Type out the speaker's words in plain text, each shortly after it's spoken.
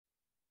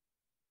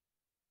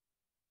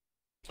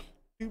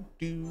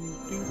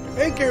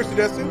Hey,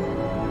 Karasadesu.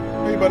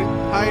 Hey, buddy.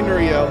 Hi,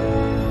 Nuriel.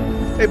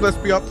 Hey, bless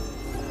be up.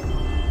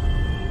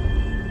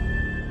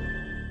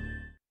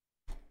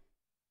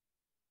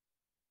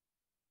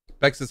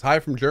 Bex is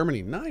hi from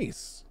Germany.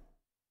 Nice.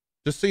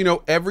 Just so you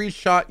know, every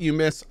shot you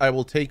miss, I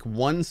will take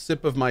one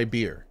sip of my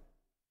beer.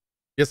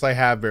 Yes, I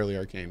have Barely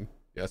Arcane.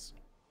 Yes.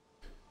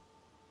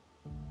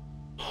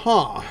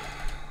 Huh.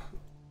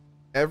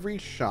 Every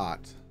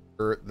shot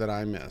that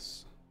I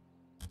miss,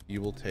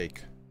 you will take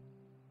a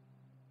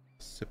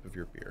sip of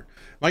your beer.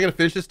 Am I going to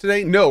finish this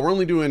today? No, we're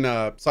only doing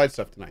side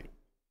stuff tonight.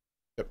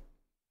 Yep.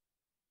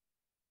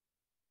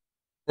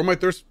 What are my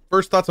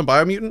first thoughts on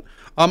Biomutant?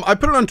 I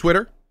put it on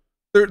Twitter.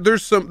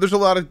 There's a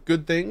lot of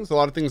good things, a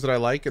lot of things that I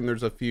like, and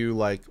there's a few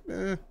like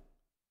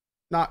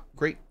not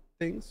great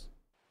things.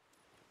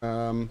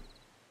 Oh,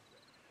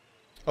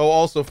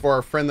 also for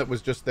our friend that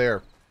was just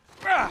there.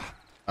 Got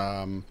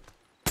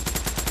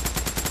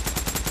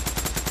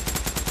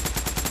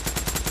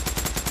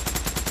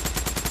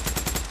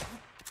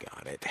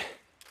it.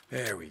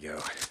 There we go.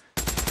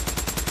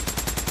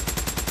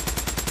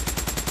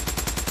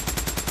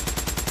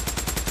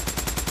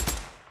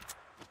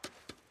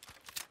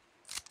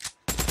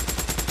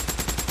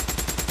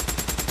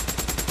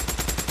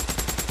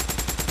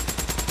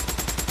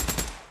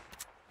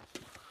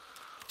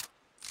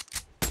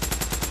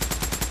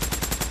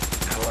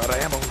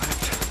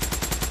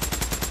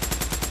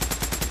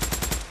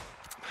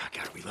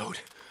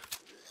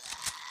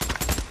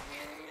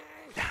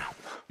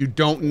 You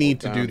don't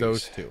need to do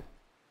those two.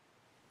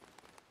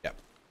 Yep.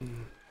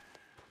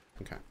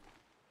 Okay.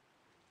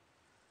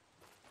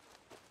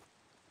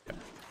 Yep.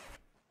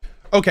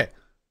 Okay.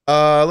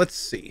 Let's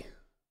see.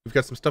 We've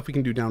got some stuff we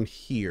can do down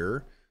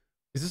here.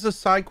 Is this a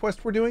side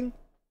quest we're doing?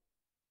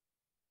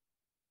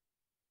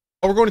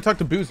 Oh, we're going to talk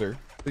to Boozer.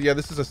 But yeah,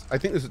 this is a. I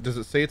think this does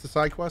it say it's a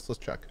side quest? Let's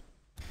check.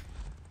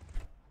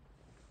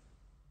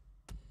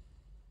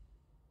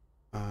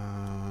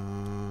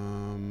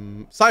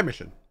 Side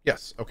mission.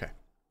 Yes. Okay.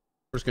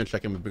 We're just gonna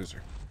check in with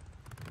Boozer.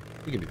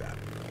 We can do that.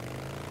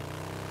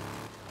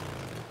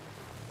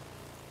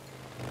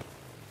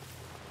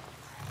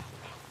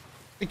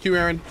 Thank you,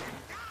 Aaron.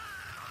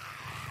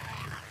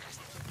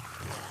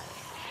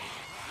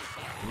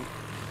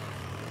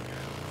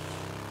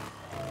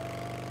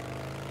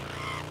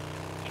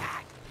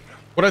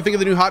 What do I think of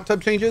the new hot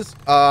tub changes?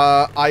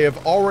 I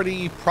have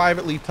already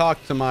privately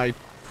talked to my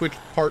Twitch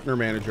partner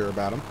manager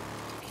about them.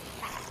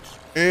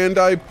 And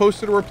I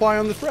posted a reply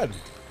on the thread.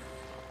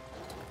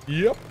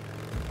 Yep.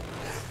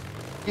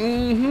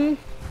 Mm-hmm.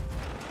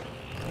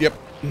 Yep.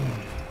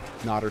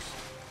 Nodders.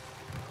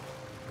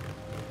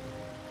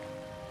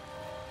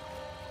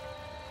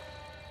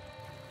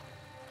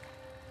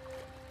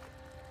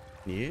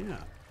 Yeah.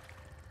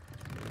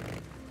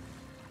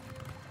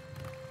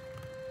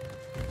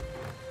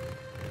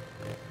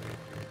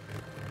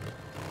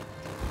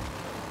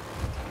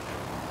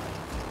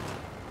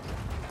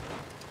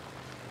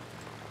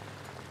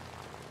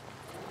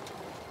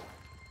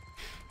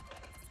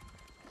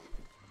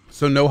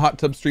 So no hot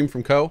tub stream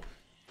from Cohh?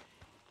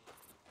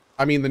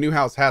 I mean, the new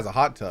house has a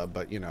hot tub,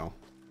 but you know,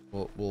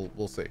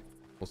 we'll see.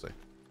 We'll see.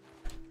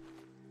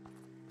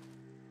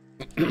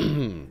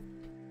 Did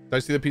I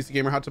see the PC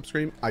Gamer hot tub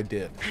stream? I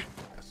did.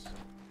 Yes.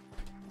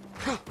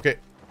 Okay.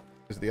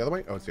 Is it the other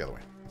way? Oh, it's the other way.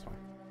 That's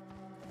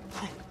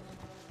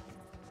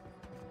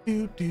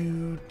fine.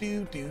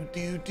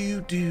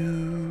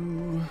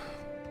 Do.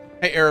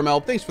 Hey,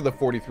 Aramel, thanks for the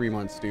 43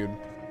 months, dude.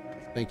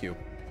 Thank you.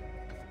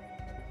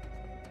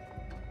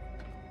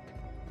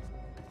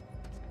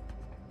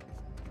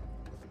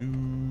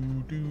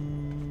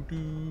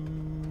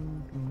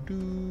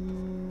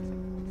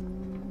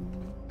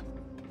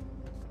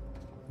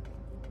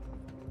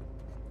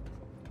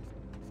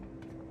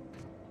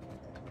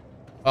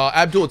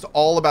 Abdul, it's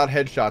all about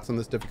headshots on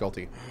this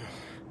difficulty.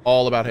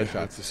 All about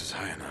headshots. This is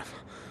high enough.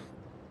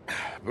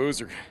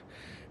 Boozer,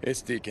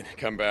 it's Deacon.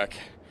 Come back.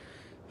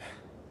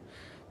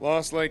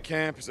 Lost Lake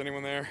Camp. Is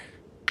anyone there?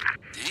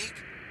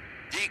 Deke?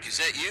 Deke, is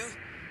that you?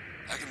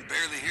 I can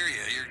barely hear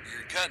you.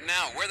 You're cutting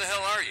out. Where the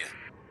hell are you?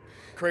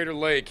 Crater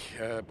Lake,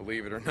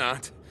 believe it or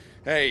not.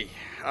 Hey,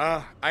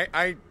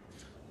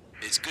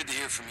 It's good to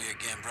hear from you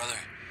again, brother.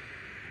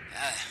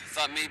 I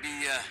thought maybe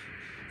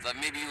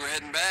you were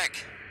heading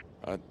back.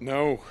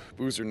 No,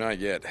 Boozer, not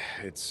yet.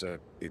 It's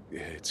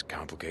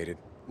complicated.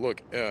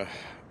 Look,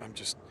 I'm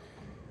just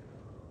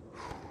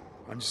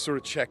sort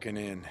of checking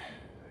in,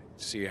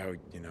 see how,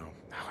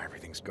 how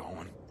everything's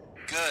going.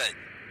 Good,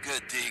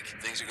 Deke.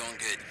 Things are going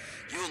good.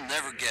 You'll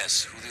never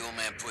guess who the old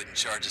man put in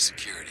charge of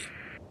security.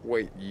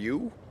 Wait,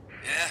 you?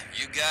 Yeah,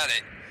 you got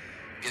it.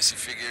 Guess he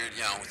figured,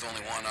 with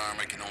only one arm,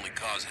 I can only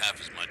cause half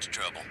as much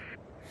trouble.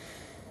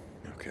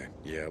 Okay.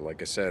 Yeah,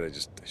 like I said, I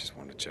just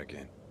wanted to check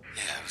in.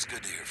 Yeah, it was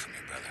good to hear from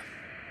you, brother.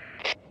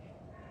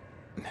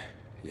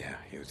 Yeah,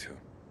 you too.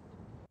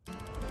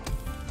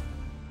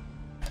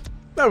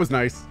 That was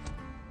nice.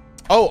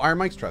 Oh, Iron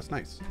Mike's Trust.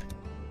 Nice.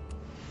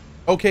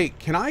 Okay,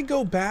 can I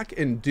go back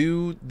and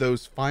do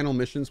those final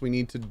missions we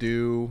need to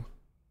do?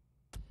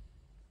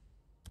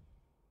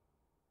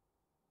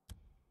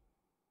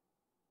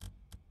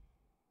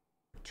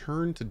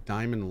 Return to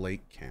Diamond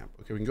Lake Camp.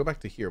 Okay, we can go back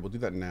to here. We'll do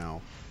that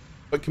now.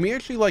 But can we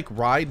actually like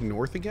ride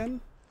north again?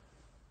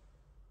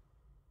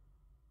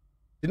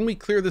 Didn't we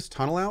clear this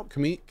tunnel out?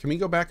 Can we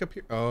go back up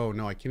here? Oh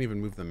no, I can't even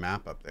move the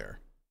map up there.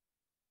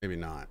 Maybe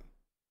not.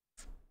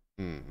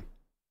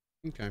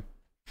 Okay.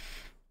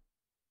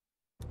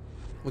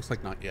 Looks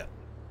like not yet.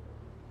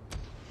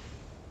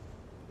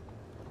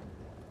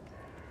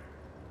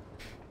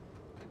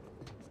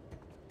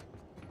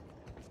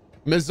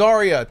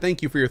 Mazaria,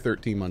 thank you for your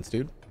 13 months,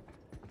 dude.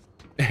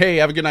 Hey,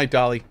 have a good night,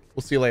 Dolly.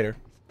 We'll see you later.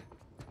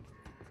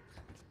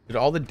 Did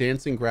all the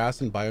dancing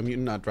grass and Biomutant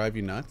not drive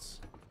you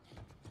nuts?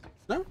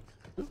 No,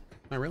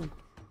 not really.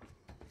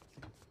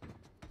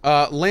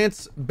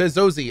 Lance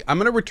Bezzosi, I'm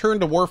gonna return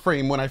to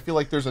Warframe when I feel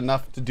like there's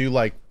enough to do,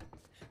 like,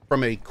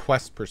 from a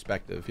quest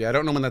perspective. Yeah, I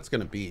don't know when that's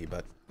gonna be,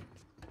 but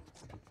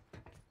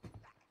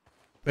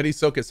Betty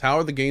Sokas, how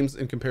are the games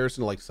in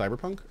comparison to like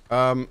Cyberpunk?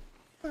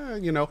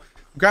 You know,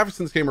 graphics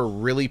in this game are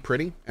really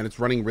pretty and it's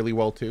running really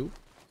well too.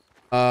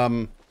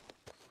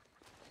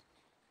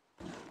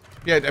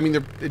 Yeah, I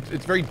mean,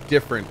 it's very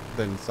different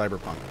than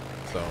Cyberpunk,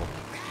 so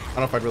I don't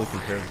know if I'd really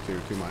compare the two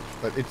too much,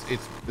 but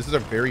this is a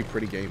very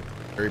pretty game,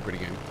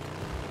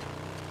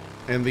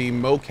 and the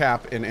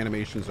mocap and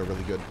animations are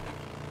really good,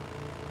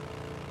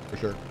 for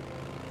sure.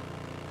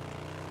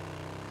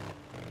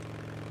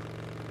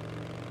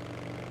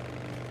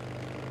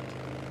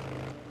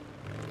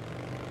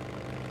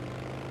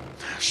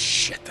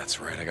 Shit,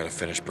 that's right. I gotta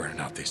finish burning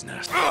out these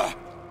nests.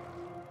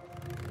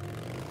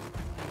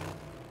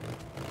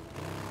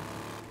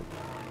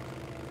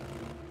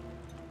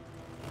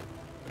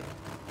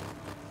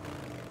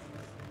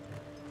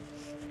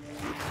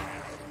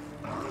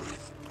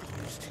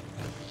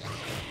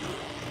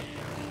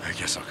 I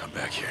guess I'll come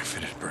back here and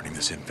finish burning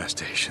this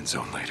infestation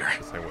zone later.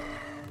 Yes, I will.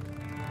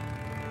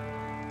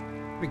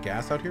 Any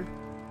gas out here?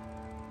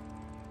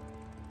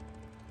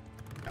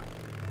 No.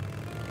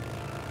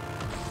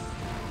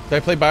 Did I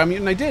play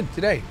Biomutant? I did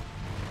today.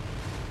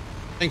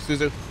 Thanks,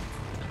 Suzu.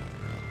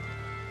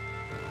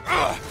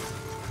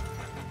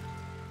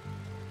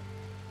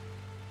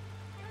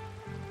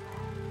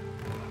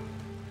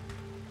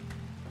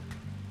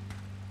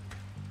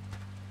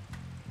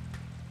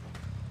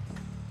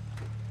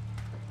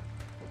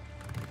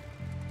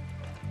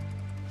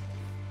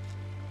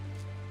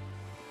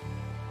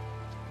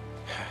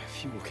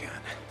 Fuel can.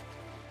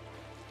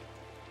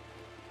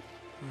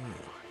 Oh,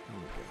 here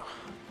we go.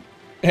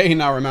 Hey,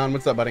 Naraman,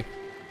 what's up, buddy?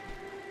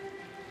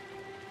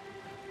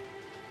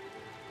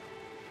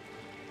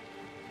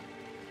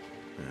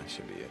 That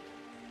should be it.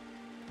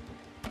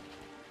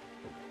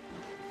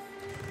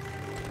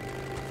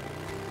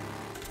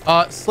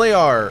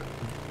 Slayar,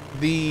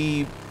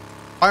 the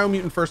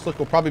Biomutant first look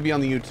will probably be on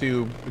the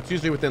YouTube. It's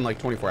usually within like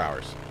 24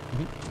 hours.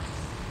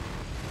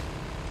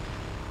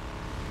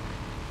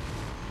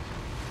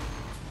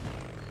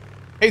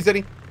 Hey,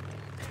 Zitty.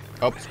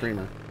 Oh,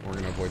 Screamer. We're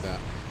going to avoid that.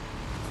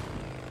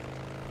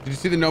 Did you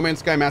see the No Man's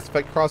Sky Mass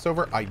Effect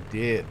crossover? I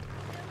did.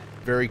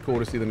 Very cool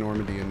to see the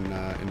Normandy in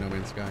No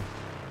Man's Sky.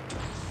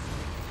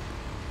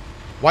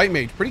 White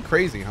Mage. Pretty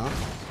crazy, huh?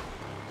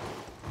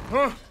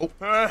 Oh.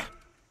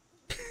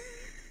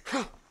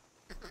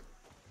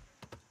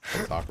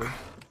 That's awkward.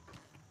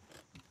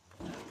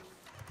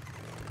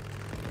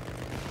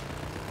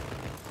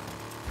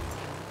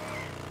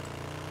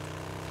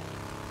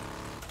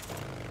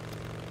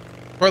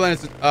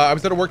 Corlanus, I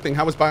was at a work thing.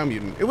 How was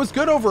Biomutant? It was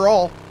good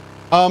overall.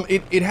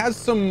 It has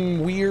some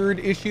weird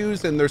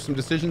issues and there's some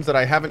decisions that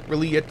I haven't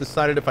really yet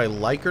decided if I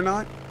like or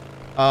not.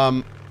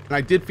 And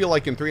I did feel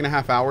like in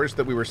 3.5 hours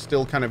that we were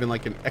still kind of in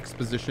like an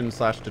exposition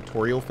 /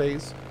 tutorial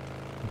phase.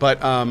 But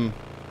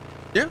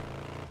yeah.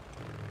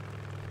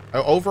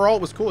 Overall,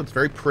 it was cool. It's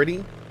very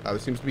pretty. There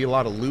seems to be a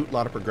lot of loot, a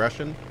lot of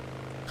progression.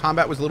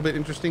 Combat was a little bit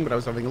interesting, but I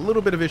was having a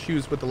little bit of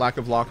issues with the lack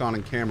of lock-on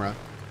and camera.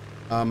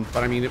 But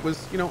I mean, it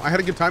was, you know, I had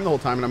a good time the whole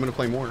time and I'm going to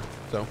play more.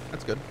 So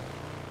that's good.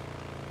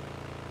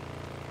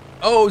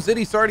 Oh,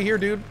 Zitty, sorry to hear,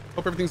 dude.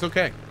 Hope everything's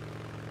okay.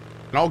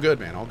 And all good,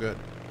 man. All good.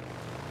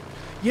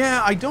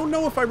 Yeah, I don't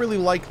know if I really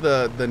like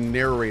the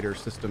narrator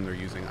system they're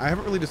using. I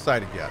haven't really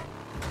decided yet.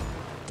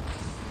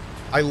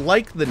 I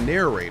like the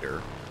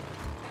narrator,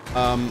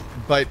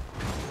 but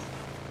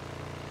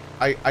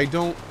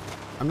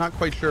I'm not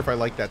quite sure if I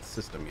like that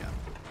system yet.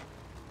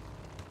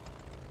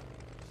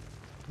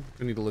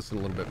 I need to listen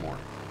a little bit more.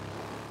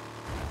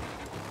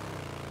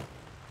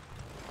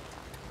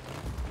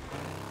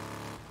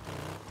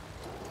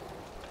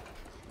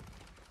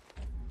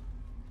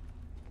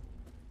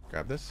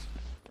 Grab this.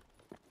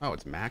 Oh,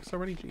 it's max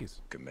already? Jeez.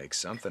 Could make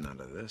something out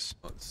of this.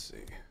 Let's see.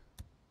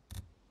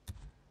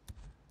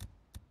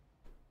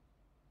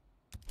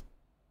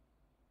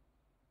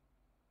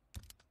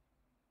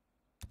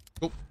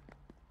 Oh.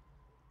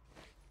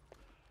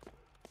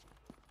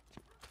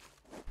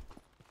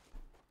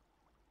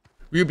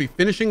 Will you be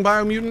finishing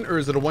Biomutant, or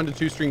is it a 1 to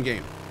 2 stream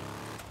game?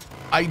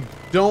 I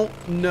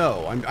don't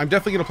know. I'm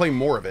definitely going to play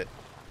more of it.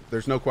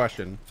 There's no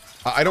question.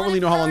 I don't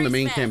really know how long the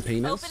main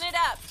campaign is. Open it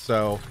up.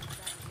 So,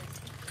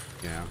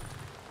 yeah.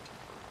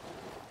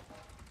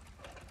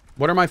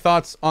 What are my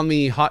thoughts on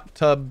the hot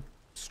tub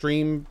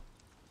stream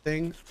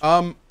thing?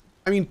 I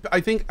mean, I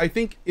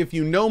think if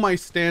you know my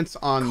stance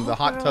on the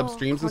hot tub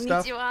streams and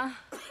stuff,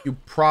 you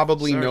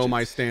probably know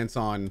my stance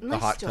on the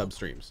hot tub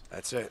streams.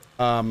 That's it.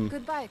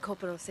 Goodbye,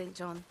 Corporal St.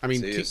 John. I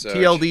mean, See you, Sarge.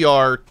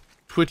 TLDR,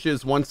 Twitch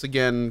is once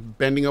again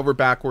bending over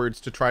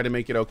backwards to try to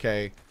make it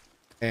okay,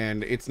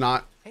 and it's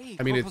not. Hey,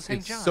 I mean, Corporal it's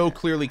St. John. so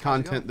clearly How's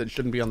it content going? that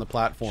shouldn't be on the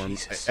platform.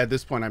 Jesus. At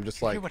this point, I'm just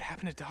Did you like, hear what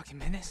happened to Doc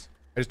Jimenez?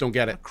 I just don't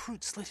get A it.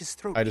 recruit slit his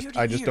throat. I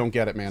just don't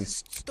get it, man.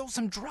 Stole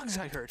some drugs,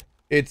 I heard.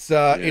 It's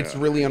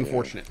really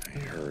unfortunate. I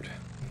heard.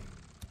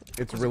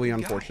 It's Was a really good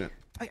guy. unfortunate.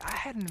 I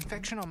had an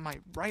infection on my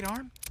right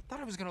arm.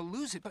 Thought I was gonna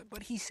lose it,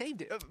 but he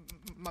saved it.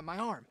 My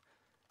arm.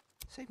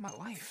 Saved my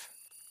life.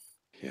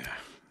 Yeah,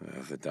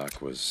 the doc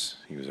he was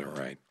all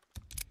right.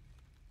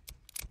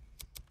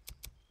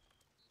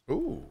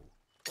 Ooh.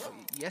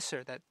 Yes,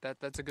 sir.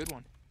 That's a good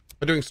one.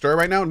 We're doing story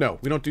right now? No,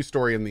 we don't do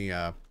story in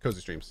the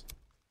cozy streams.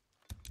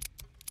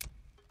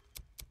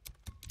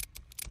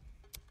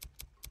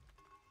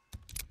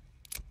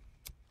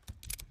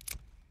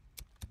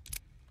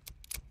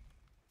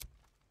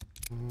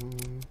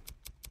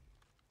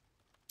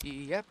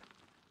 Yep.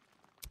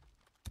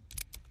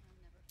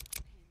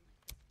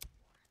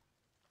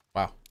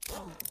 Wow.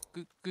 Oh,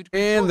 good.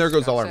 And there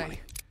close, goes all our I'd say. money.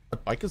 The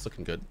bike is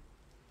looking good.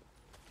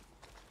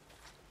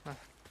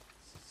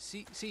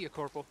 See ya,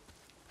 Corporal.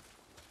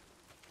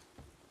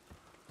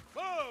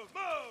 Move,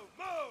 move,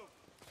 move!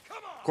 Come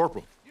on!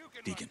 Corporal, You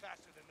can Deacon. run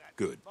faster than that.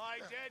 Good. My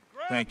dead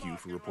Thank grandma you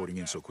for can reporting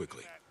run in so faster than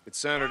quickly. that. It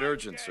sounded My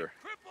urgent, dead sir.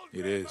 crippled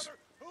It is. grandmother,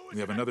 who was We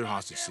have in a another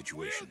hostage goddamn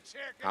situation.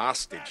 wheelchair, can run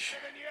Hostage. faster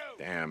than you.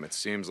 Damn, it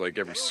seems like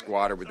every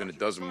squatter within a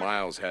dozen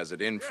miles has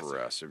it in for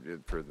us, or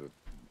for the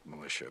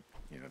militia.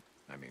 You know,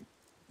 I mean,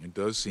 It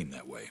does seem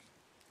that way.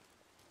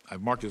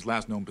 I've marked his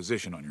last known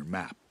position on your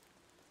map.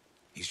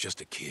 He's just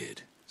a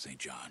kid, St.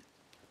 John.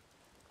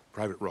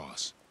 Private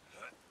Ross.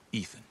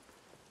 Ethan.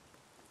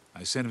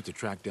 I sent him to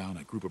track down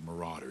a group of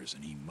marauders,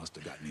 and he must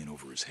have gotten in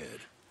over his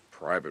head.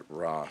 Private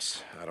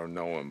Ross. I don't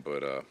know him,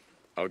 but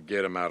I'll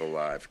get him out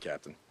alive,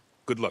 Captain.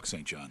 Good luck,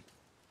 St. John.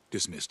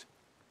 Dismissed.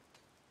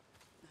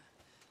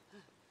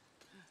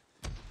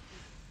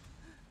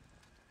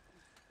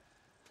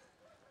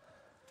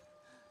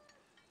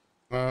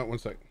 One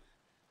sec.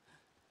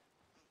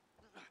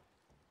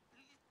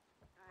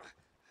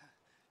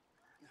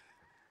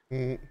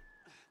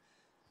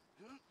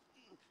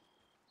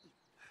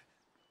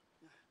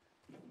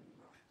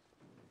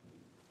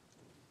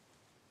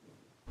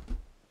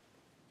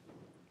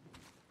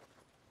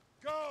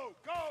 Go,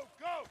 go,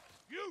 go!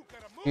 You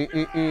gotta move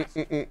your ass!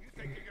 You think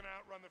you're gonna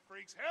outrun the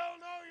freaks? Hell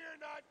no, you're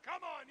not!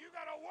 Come on, you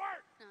gotta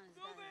work!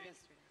 Moving!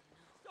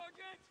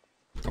 Sergeant!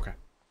 Okay.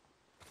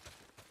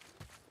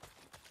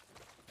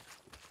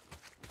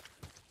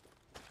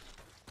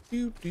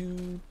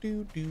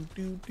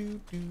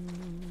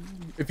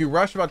 If you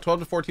rush about 12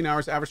 to 14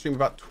 hours, average stream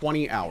about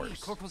 20 Hey, hours.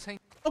 Corporal St.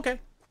 Okay.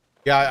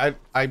 Yeah,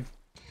 I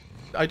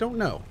don't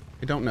know.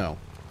 I don't know.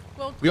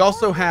 We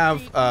also have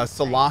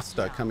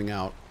Solasta coming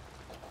out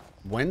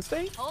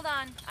Wednesday? Hold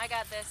on, I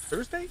got this.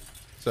 Thursday?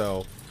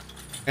 So,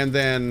 and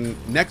then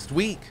next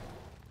week,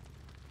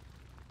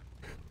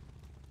 if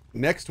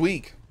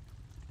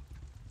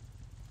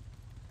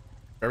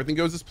everything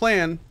goes as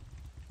planned,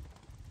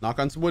 knock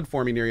on some wood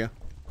for me near you.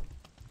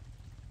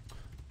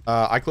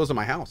 I close on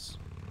my house.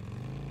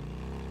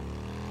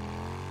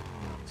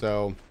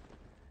 So,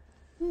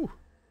 whew.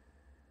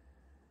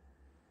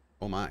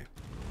 Oh my.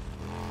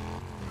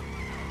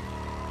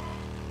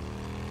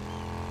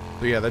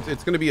 So yeah,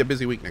 it's going to be a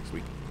busy week next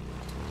week.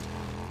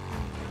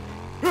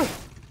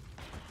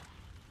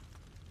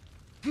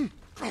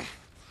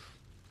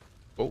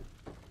 Oh,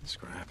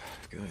 Scrap.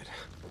 Good.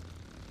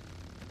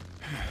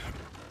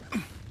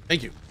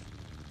 thank you.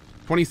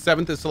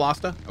 27th is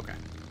Solasta? Okay.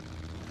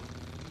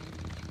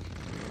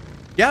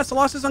 Yeah,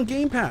 Solasta's on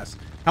Game Pass.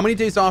 How many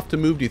days off to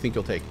move do you think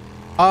you'll take?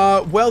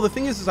 Well, the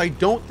thing is I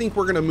don't think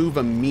we're going to move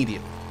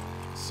immediately.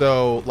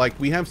 So, like,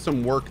 we have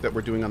some work that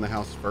we're doing on the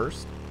house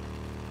first.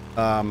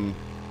 And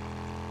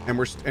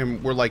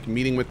we're like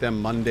meeting with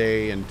them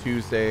Monday and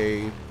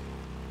Tuesday.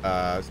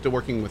 Still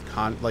working with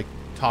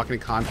talking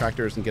to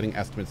contractors and getting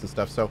estimates and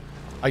stuff. So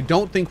I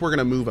don't think we're going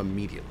to move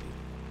immediately.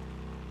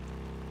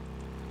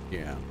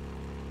 Yeah.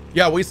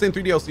 Yeah, Wasteland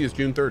 3 DLC is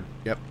June 3rd.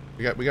 Yep.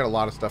 We got a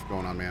lot of stuff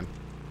going on, man.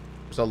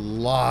 There's a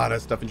lot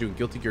of stuff in June.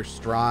 Guilty Gear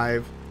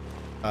Strive,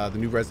 the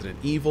new Resident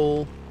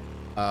Evil,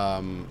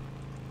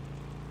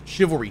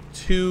 Chivalry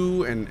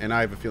 2, and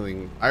I have a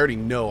feeling, I already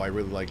know I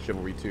really like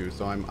Chivalry 2,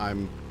 so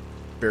I'm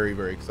very,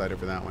 very excited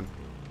for that one.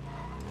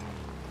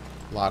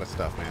 A lot of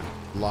stuff, man.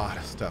 A lot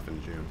of stuff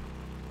in June.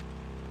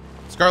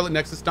 Scarlet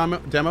Nexus demo?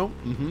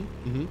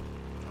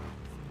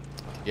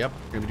 Yep,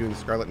 we're gonna be doing the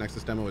Scarlet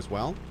Nexus demo as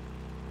well.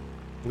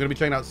 I'm gonna be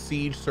checking out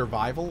Siege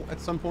Survival at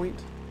some point.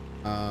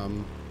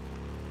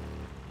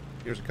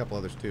 Here's a couple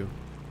others too.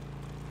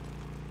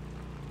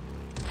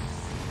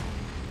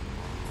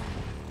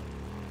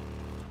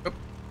 Oh.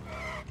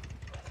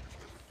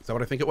 Is that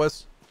what I think it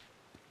was?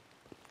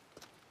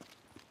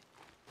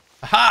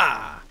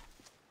 Aha!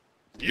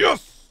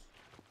 Yes!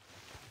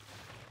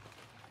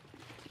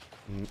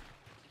 Oh,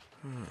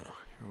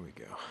 here we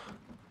go.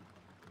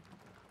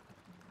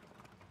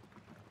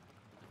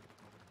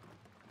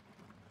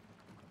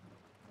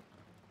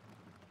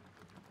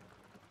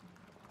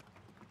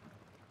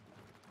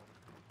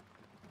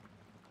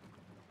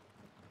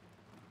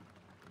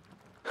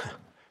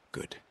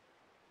 Good.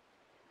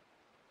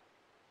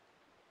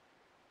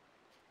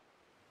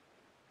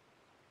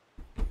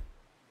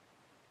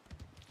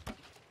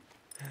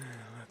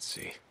 Let's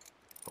see.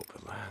 Hope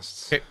it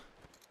lasts. Okay.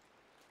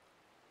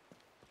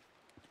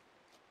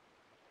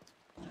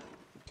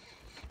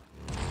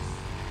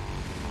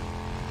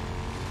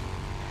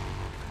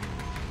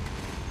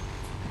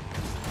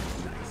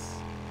 Nice.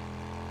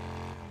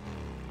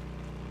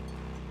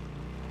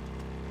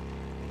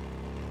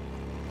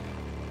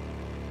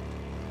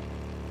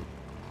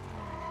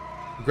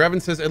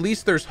 Grevin says, at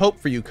least there's hope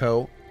for you,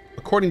 Cohh.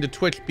 According to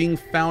Twitch, being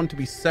found to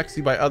be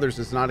sexy by others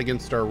is not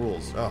against our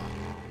rules. Oh.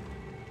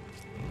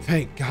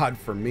 Thank God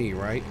for me,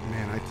 right?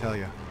 Man, I tell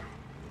you,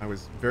 I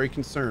was very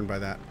concerned by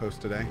that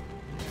post today.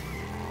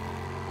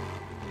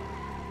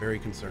 Very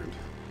concerned.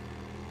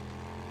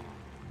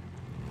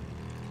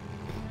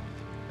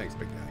 Thanks,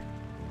 Big Daddy.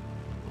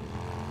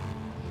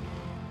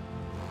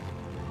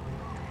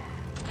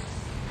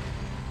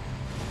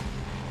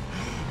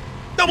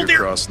 Double deer!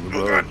 You're crossing the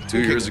road.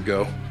 2 years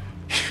ago,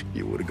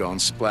 you would have gone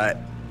splat.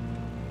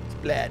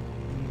 Splat.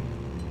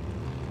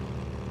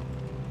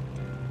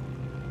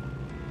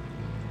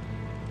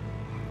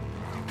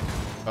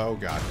 Oh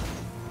God.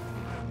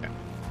 Yeah.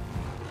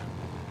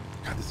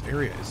 God, this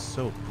area is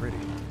so pretty.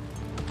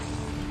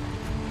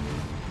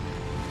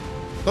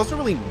 It's also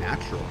really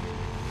natural.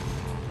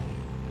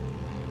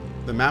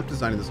 The map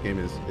design in this game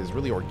is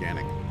really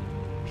organic,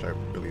 which I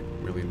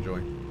really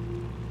enjoy.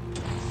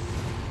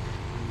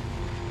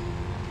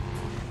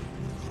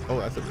 Oh,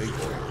 that's a big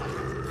boy.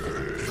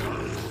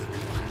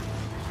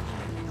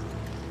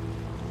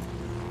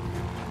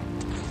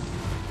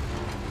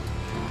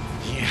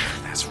 Yeah,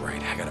 that's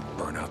right. I gotta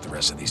burn out the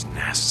rest of these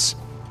nests.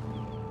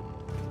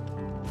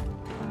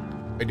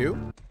 I do?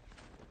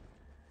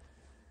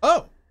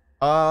 Oh!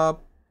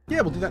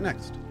 Yeah, we'll do that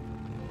next.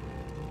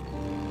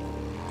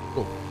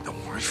 Cool.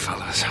 Don't worry,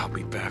 fellas. I'll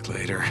be back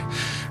later.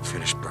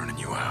 Finish burning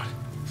you out.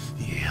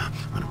 Yeah,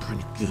 I'm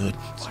pretty good.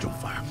 Still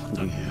fire.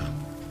 Oh, yeah.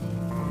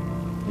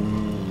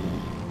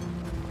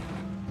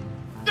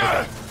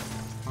 Okay.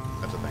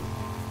 That's a thing.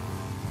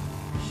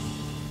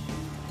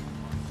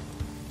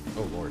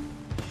 Oh, Lord.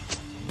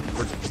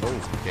 We're so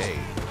gay.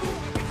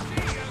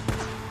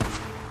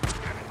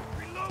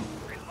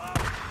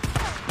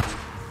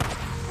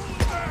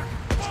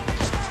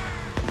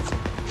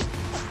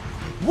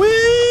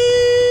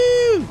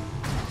 Woo!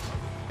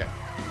 Okay.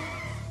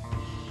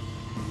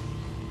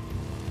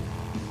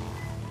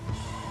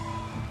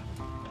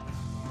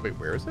 Wait,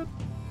 where is it?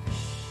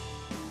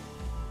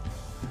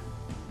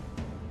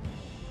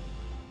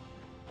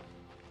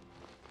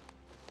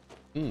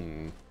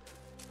 Hmm.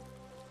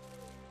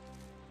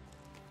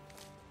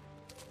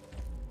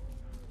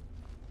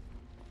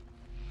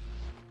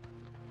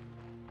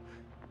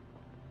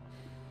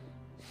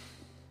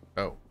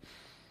 Oh.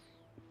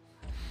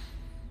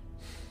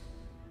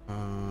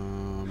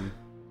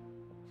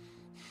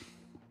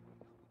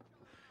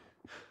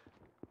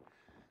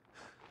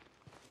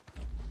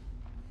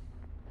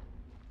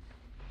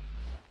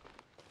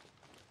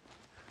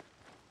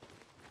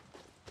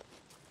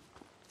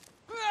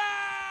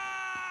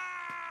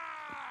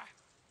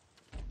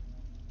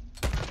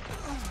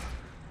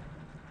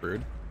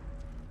 Rude.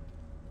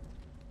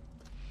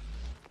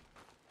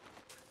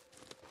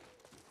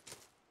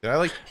 Did I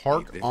like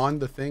park on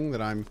the thing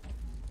that I'm...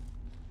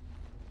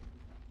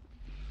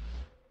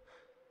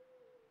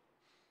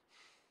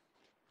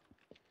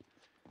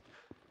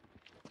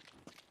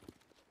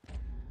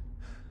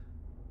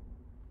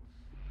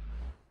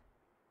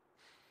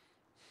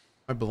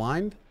 Am I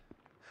blind?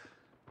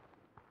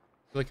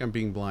 I feel like I'm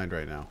being blind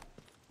right now.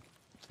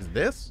 Is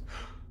this?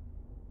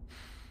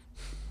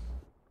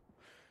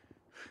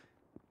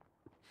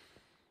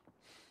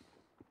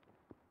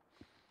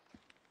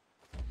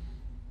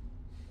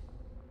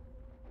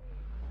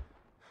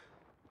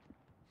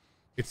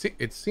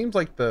 It seems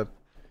like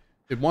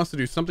it wants to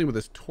do something with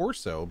his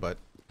torso, but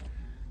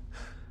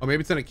oh,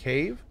 maybe it's in a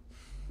cave.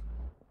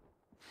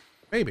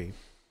 Maybe.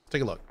 Let's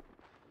take a look.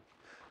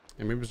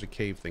 Yeah, maybe there's a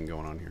cave thing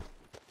going on here.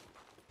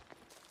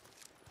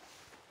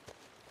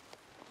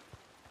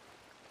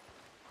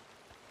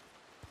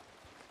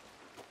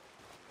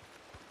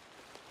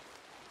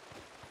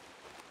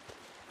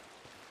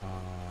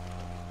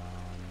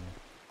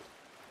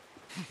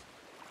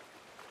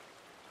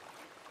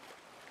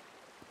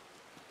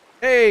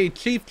 Hey,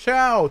 Chief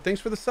Chow.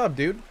 Thanks for the sub,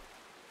 dude.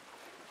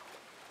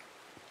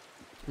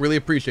 Really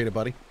appreciate it,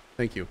 buddy.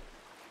 Thank you.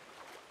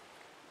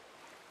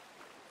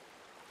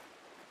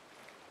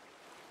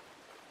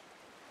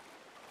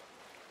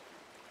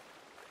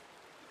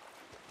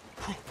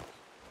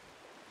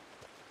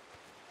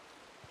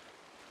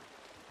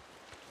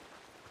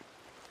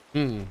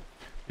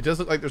 It does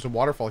look like there's a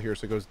waterfall here,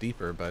 so it goes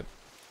deeper, but...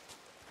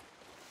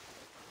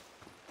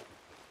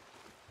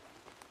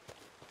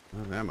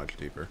 Not that much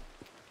deeper.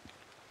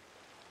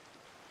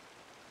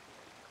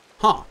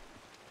 Huh.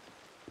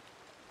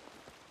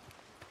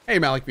 Hey,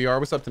 Malik VR.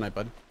 What's up tonight,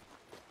 bud?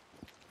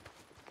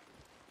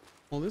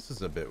 Well, this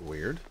is a bit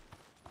weird.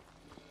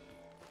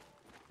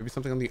 Maybe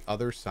something on the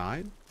other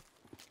side?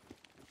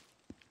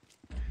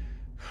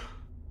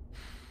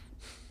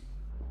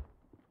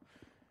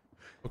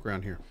 Look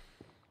around here.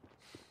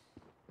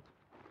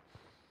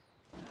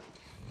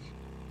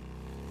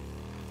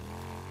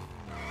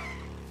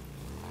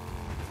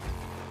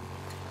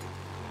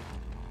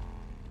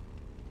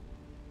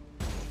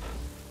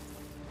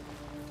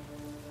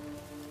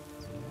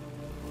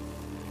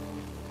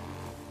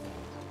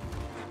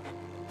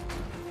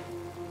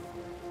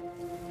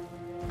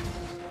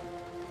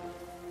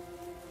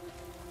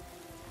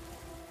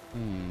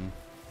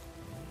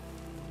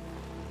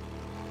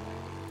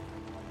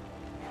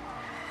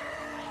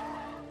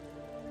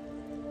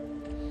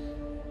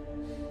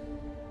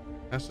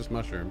 That's just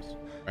mushrooms,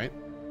 right?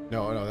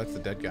 No, no, that's the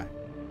dead guy.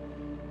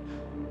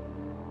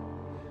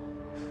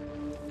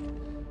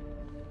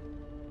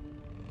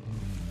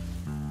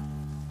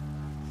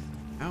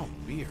 How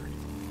weird.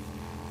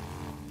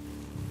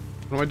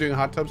 When am I doing a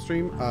hot tub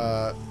stream?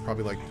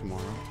 Probably like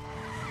tomorrow.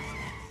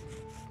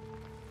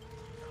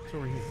 What's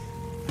over here?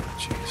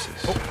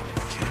 Jesus. Oh.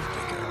 Can't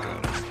think I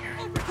got in here.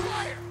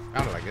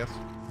 Found it, I guess.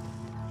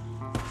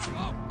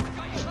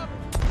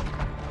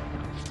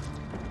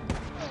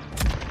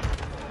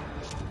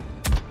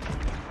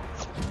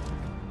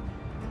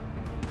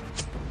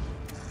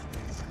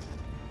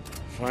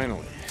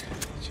 Finally.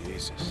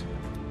 Jesus.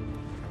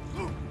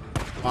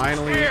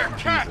 Finally, Here,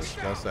 catch! Jesus,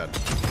 well said.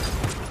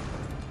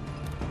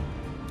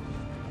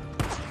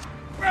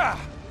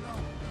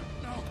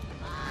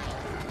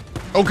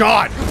 Oh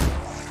God!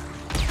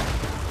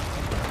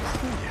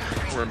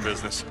 We're in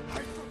business.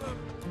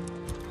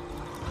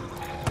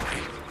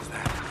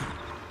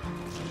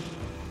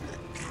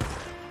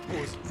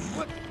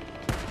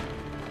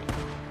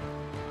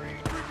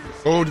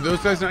 Oh, did those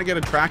guys not get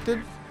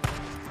attracted?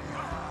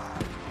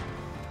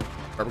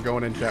 Right, we're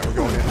going in, chat. We're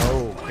going in.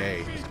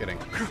 Okay, just kidding.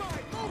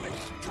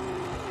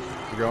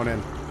 We're going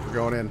in. We're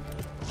going in.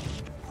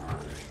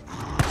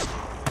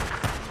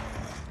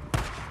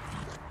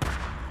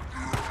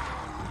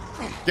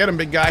 Get him,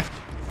 big guy.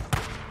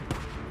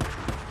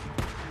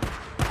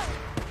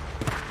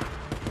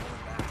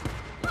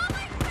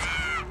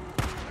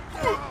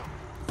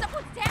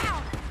 Someone's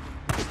down!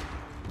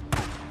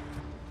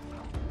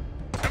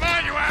 Come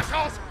on, you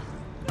assholes!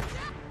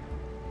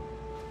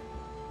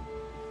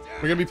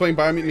 We're gonna be playing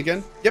Biomutant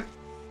again? Yep.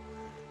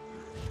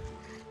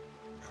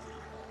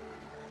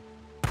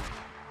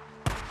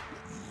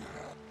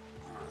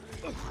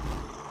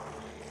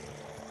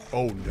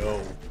 Oh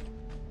no.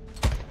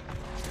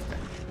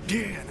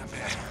 Yeah, not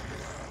bad.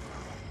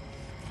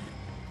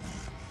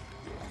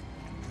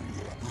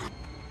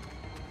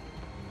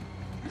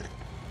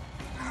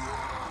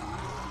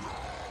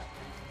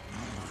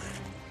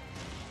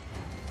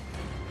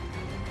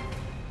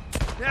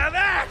 Now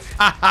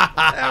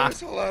that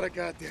was a lot of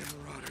goddamn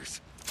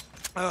marauders.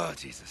 Oh,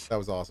 Jesus. That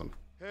was awesome.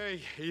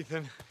 Hey,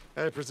 Ethan.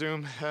 I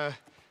presume,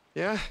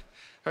 yeah?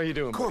 How you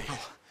doing, buddy? Corporal,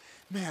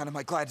 man, am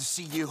I glad to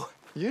see you.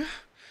 Yeah?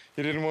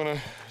 You didn't want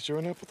to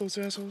join up with those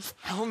assholes?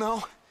 Hell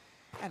no.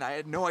 And I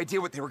had no idea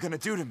what they were gonna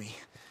do to me.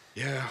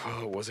 Yeah,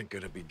 well, it wasn't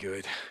gonna be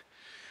good.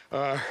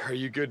 Are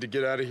you good to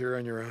get out of here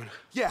on your own?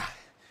 Yeah.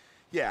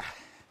 Yeah.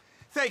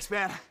 Thanks,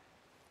 man.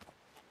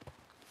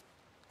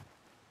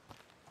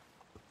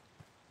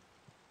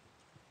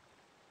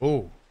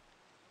 Oh.